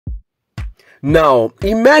Now,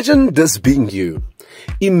 imagine this being you.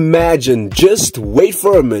 Imagine, just wait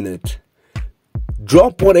for a minute.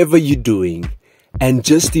 Drop whatever you're doing and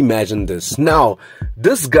just imagine this. Now,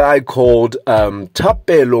 this guy called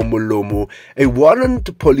Thapelo Molomo, a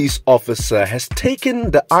warrant police officer, has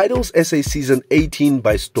taken the Idolssa season 18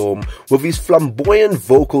 by storm with his flamboyant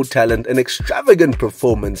vocal talent and extravagant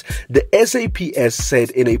performance. The SAPS said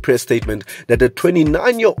in a press statement that the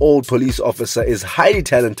 29-year-old police officer is highly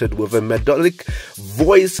talented with a melodic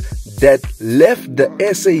voice that left the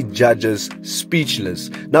SA judges speechless.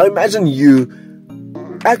 Now imagine you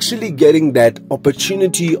actually getting that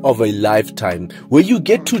opportunity of a lifetime where you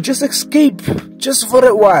get to just escape just for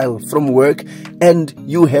a while from work and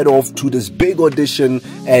you head off to this big audition,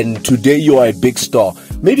 and today you are a big star.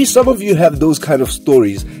 Maybe some of you have those kind of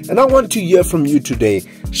stories, and I want to hear from you today.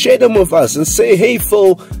 Share them with us and say, hey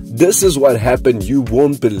Phil, this is what happened, you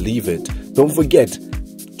won't believe it. Don't forget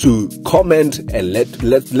to comment and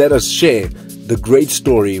let us share the great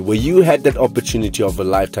story where you had that opportunity of a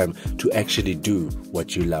lifetime to actually do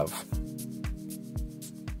what you love.